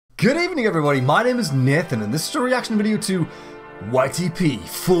Good evening everybody, my name is Nathan and this is a reaction video to YTP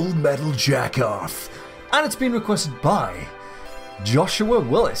Full Metal Jackoff, and it's been requested by Joshua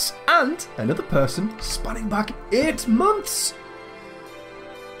Willis and another person spanning back 8 months.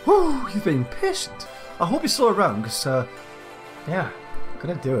 Whew, you've been patient. I hope you're still around because yeah,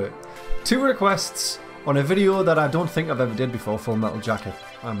 gonna do it. 2 requests on a video that I don't think I've ever did before, Full Metal Jacket.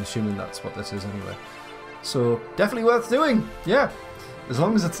 I'm assuming that's what this is anyway. So definitely worth doing, yeah. As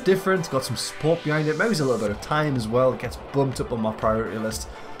long as it's different, got some support behind it, maybe a little bit of time as well, it gets bumped up on my priority list.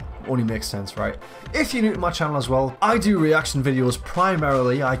 Only makes sense, right? If you're new to my channel as well, I do reaction videos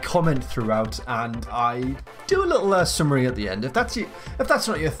primarily, I comment throughout, and I do a little summary at the end. If that's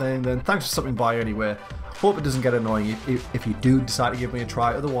not your thing, then thanks for stopping by anyway. Hope it doesn't get annoying if you do decide to give me a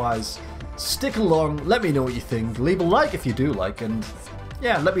try, otherwise, stick along, let me know what you think, leave a like if you do like, and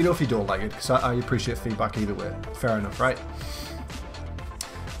yeah, let me know if you don't like it, because I appreciate feedback either way. Fair enough, right?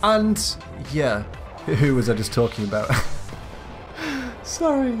 And yeah, who was I just talking about?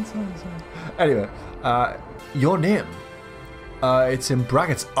 sorry. Anyway, your name. It's in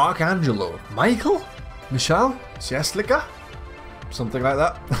brackets Archangelo. Michael? Michelle? Jessica? Something like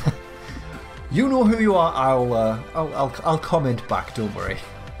that. You know who you are. I'll comment back. Don't worry.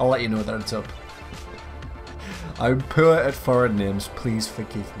 I'll let you know that it's up. I'm poor at foreign names. Please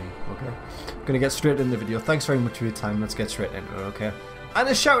forgive me. Okay. I'm gonna get straight into the video. Thanks very much for your time. Let's get straight into it. Okay. And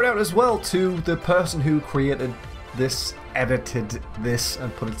a shout out as well to the person who created this, edited this,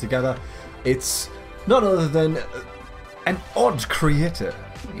 and put it together. It's none other than AnOddCreator.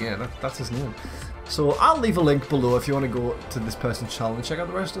 Yeah, that's his name. So I'll leave a link below if you want to go to this person's channel and check out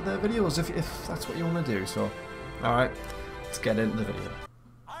the rest of their videos if that's what you want to do. So, alright, let's get into the video.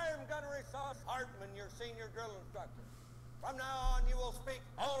 I am Gunnery Sauce Hartman, your senior drill instructor. From now on, you will speak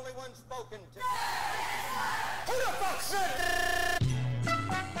only when spoken to. Who the fuck said?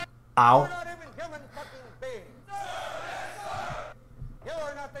 Ow. You're not even human fucking beings. You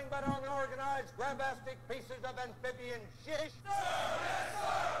are nothing but unorganized, grabastic pieces of amphibian shit.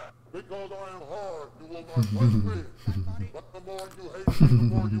 Because I am hard, you will not like me. But the more you hate me, the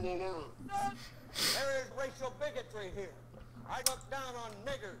more you will learn. There is racial bigotry here. I look down on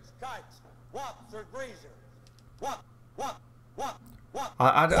niggers, kites, wops, or greasers. Wop.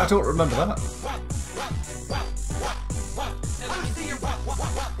 I don't remember that.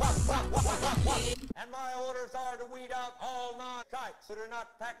 And my orders are to weed out all non-kites that are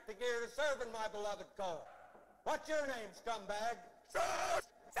not packed to gear to serve in my beloved corps. What's your name, scumbag?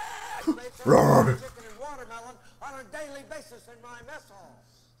 They serve chicken and watermelon on a daily basis in my mess hall.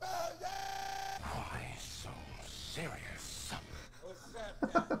 Why so serious? Who said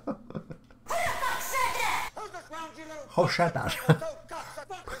that? Who the fuck said that? Who's this roundy little Who said that?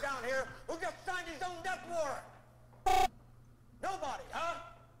 fucker down here who just signed his own death warrant? Nobody, huh?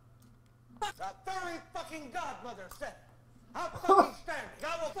 The furry fucking godmother said it. I'll fucking stand it. I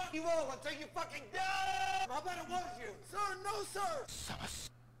will fuck you all until you fucking die. I bet it was you. Sir, no sir.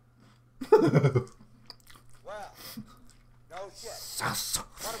 Well, no shit.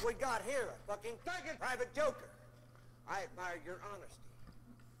 What have we got here? A fucking fucking private joker. I admire your honesty.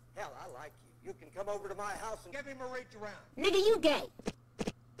 Hell, I like you. You can come over to my house and give him a reach around. Nigga, you gay.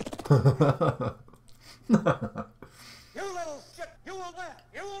 You little shit. You will laugh.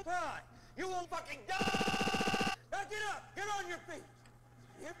 You will cry. You will fucking die. Now get up. Get on your feet.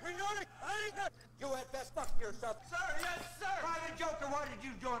 You had best fuck yourself. Sir, yes, sir. Private Joker, why did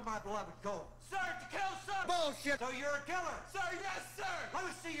you join my beloved corps? Sir, to kill, sir. Bullshit. So you're a killer. Sir, yes, sir. Let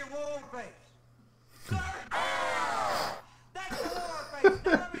me see your war face. Sir. That's the war face.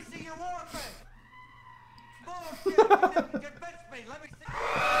 Now let me see your war face. Bullshit. You didn't convince me. Let me see.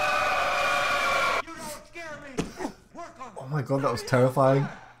 You don't scare me. Work on me. Oh my god, that was terrifying.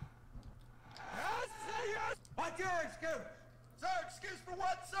 What's your excuse? Sir, excuse for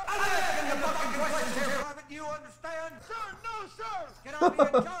what, sir? I'm asking you fucking questions here, Private. Do you understand? Sir, no, sir. Can I be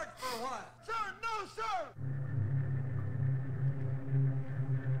in charge for a while? Sir, no, sir.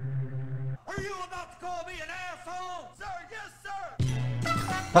 Are you about to call me an asshole? Sir, yes, sir.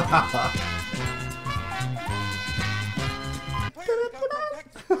 Clear come from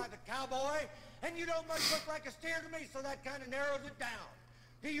Texas, Private Cowboy, and you don't much look like a steer to me, so that kind of narrows it down.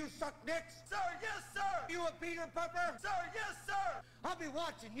 Do you suck dicks? Sir, yes, sir. You a Peter Pupper? Sir, yes, sir. I'll be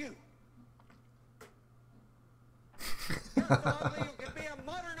watching you. You're so ugly you can be a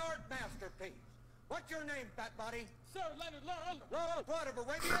modern art masterpiece. What's your name, fat body? Sir, Leonard Laurel. Laurel, what, of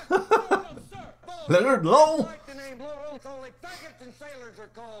Arabia? No, sir. Leonard Laurel. I like the name Laurel. Only faggots and sailors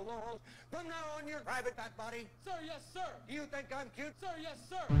are called Laurel. From now on, you're private, fat body. Sir, yes, sir. Do you think I'm cute? Sir, yes,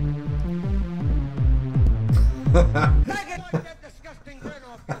 sir. Faggot! Wipe that disgusting grin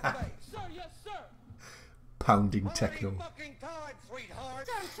off your face. Pounding techno. Fucking time, sweetheart.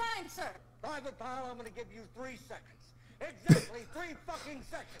 Sir, I'm trying, sir. Private Pile, I'm gonna give you 3 seconds. Exactly 3 fucking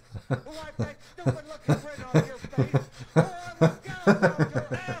seconds. To wipe that stupid looking grin on your face. Or I will gouge out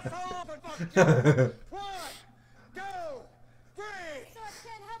your asshole and fuck you. 1, 2, 3. Sir, I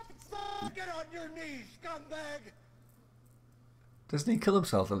can't help it, sir. Get on your knees, scumbag. Doesn't he kill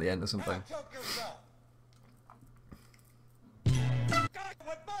himself at the end or something? Now choke yourself. God,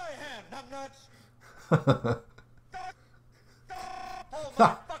 with my hand, numbnuts. Hold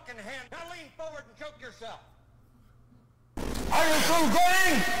my fucking hand. Now lean forward and choke yourself. Are you through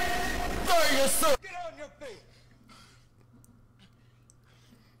going? Sir, yes, sir. Get on your feet.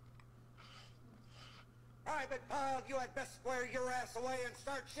 Private Pile, you had best square your ass away and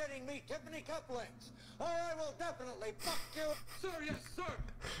start shitting me Tiffany cufflinks, or I will definitely fuck you. Sir, yes, sir.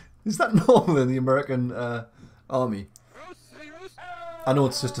 Is that normal in the American army? I know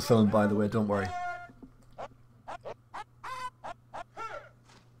it's just a film, by the way, don't worry.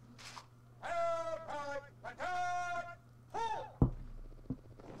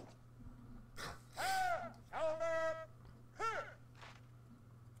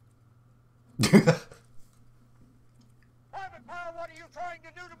 Private Pile, what are you trying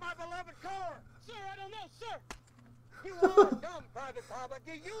to do to my beloved car? Sir, I don't know, sir. You are dumb, Private Pile, but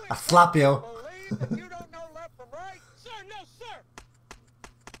do you I slap you. believe that you don't know left from right? Sir, no, sir.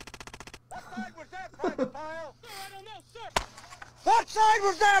 What side was that, Private Pile? Sir, I don't know, sir. What side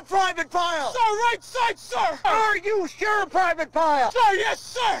was that, Private Pile? Sir, right side, sir. Are you sure, Private Pile? Sir, yes,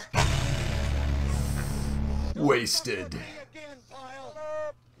 sir. Wasted. Again, Pile.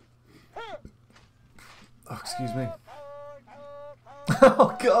 Oh, excuse me.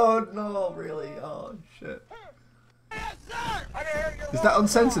 Oh god, no, really? Oh shit. Yes, sir. I can hear your Is that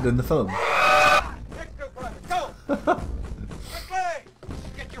uncensored in the film? Go! Quickly!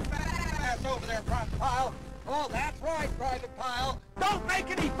 Get your fat ass over there, Private Pile! Oh, that's right, Private Pile! Don't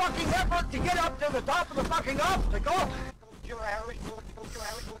make any fucking effort to get up to the top of the fucking obstacle!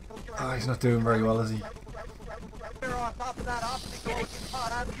 Oh, he's not doing very well, is he? You're on top of that obstacle, you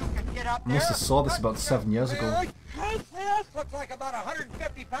caught up, you can get up there! Must have saw this about 7 years ago. This looks like about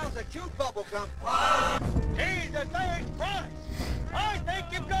 150 pounds of chewed bubble gum. Jesus Christ! I think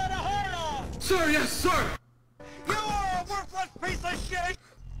you've got a heart on! Sir, yes, sir. You are a worthless piece of shit!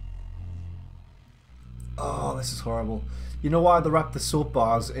 Oh, this is horrible. You know why they wrap the soap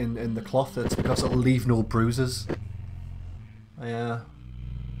bars in the cloth? It's because it'll leave no bruises. Yeah.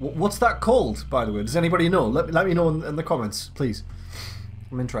 What's that called, by the way? Does anybody know? Let me know in the comments, please.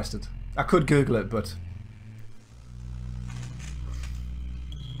 I'm interested. I could Google it, but...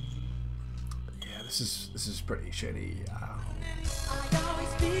 yeah, this is pretty shitty.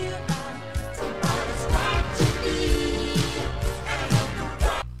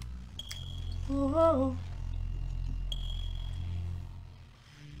 Oh.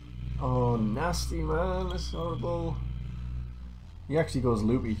 Oh, nasty, man. This is horrible. He actually goes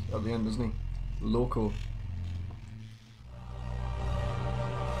loopy at the end, doesn't he? Loco.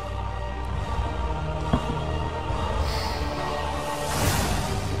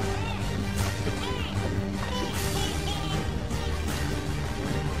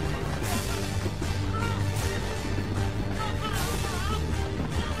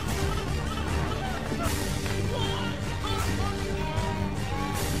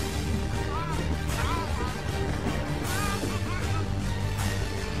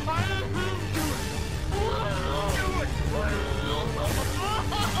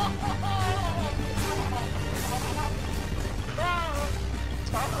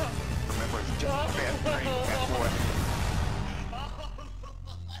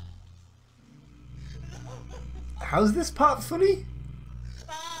 How's this part funny?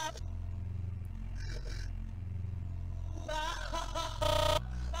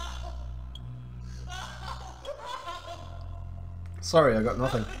 Sorry, I got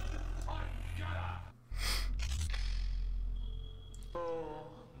nothing.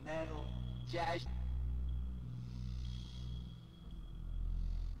 Metal jazz.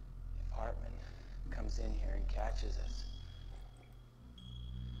 If Hartman comes in here and catches us,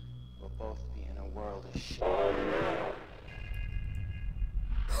 we'll both be in a world of shit.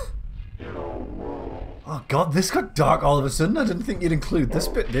 Oh god, this got dark all of a sudden. I didn't think you'd include this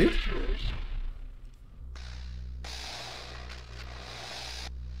bit, dude.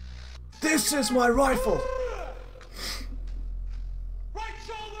 This is my rifle! Right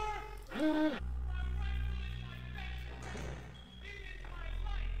shoulder!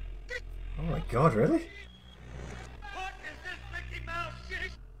 Oh my god, really? What is this Mickey Mouse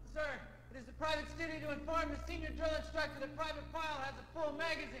shit? Sir, it is the private duty to inform the senior drill instructor that Private Pile has a full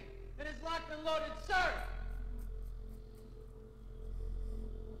magazine and is locked and loaded, sir!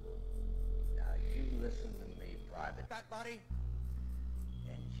 listen to me, Private, Fat body.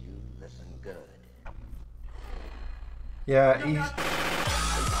 and you listen good. Yeah, he's...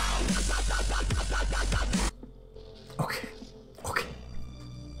 Okay. Okay.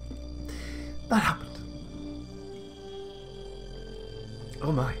 That happened.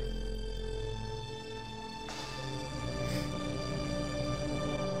 Oh my.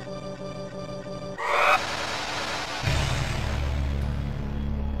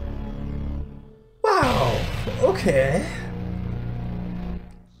 Wow. Okay.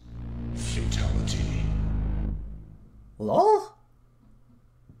 Fatality. Lol?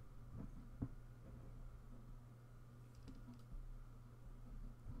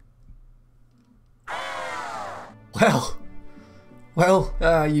 Well,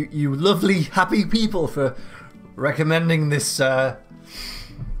 you lovely, happy people for recommending this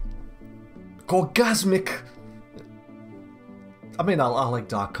orgasmic. I mean, I like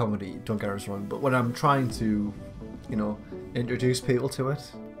dark comedy, don't get us wrong, but when I'm trying to, you know, introduce people to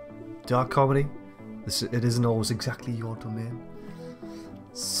it, dark comedy, it isn't always exactly your domain.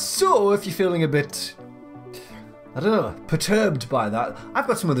 So, if you're feeling a bit, I don't know, perturbed by that, I've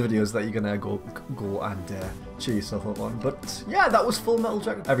got some other videos that you're gonna go and cheer yourself up on. But yeah, that was Full Metal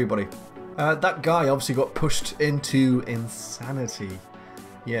Jacket. Everybody, that guy obviously got pushed into insanity.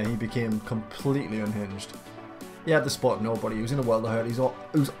 Yeah, he became completely unhinged. He had the spot of nobody. He was in a world of hurt. He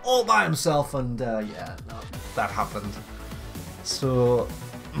was all by himself, and yeah, no, that happened. So,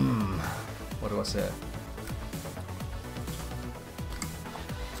 what do I say?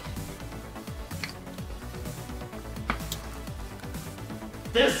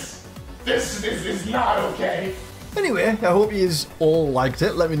 This is not okay. Anyway, I hope you all liked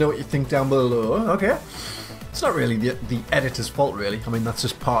it. Let me know what you think down below. Okay. It's not really the editor's fault, really. I mean, that's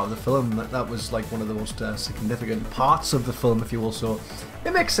just part of the film. That was like one of the most significant parts of the film, if you will. So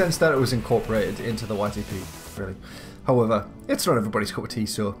it makes sense that it was incorporated into the YTP, really. However, it's not everybody's cup of tea,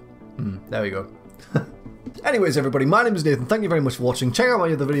 so there we go. Anyways, everybody, my name is Nathan. Thank you very much for watching. Check out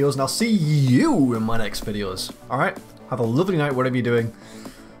my other videos, and I'll see you in my next videos. Alright? Have a lovely night, whatever you're doing.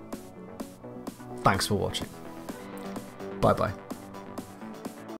 Thanks for watching. Bye-bye.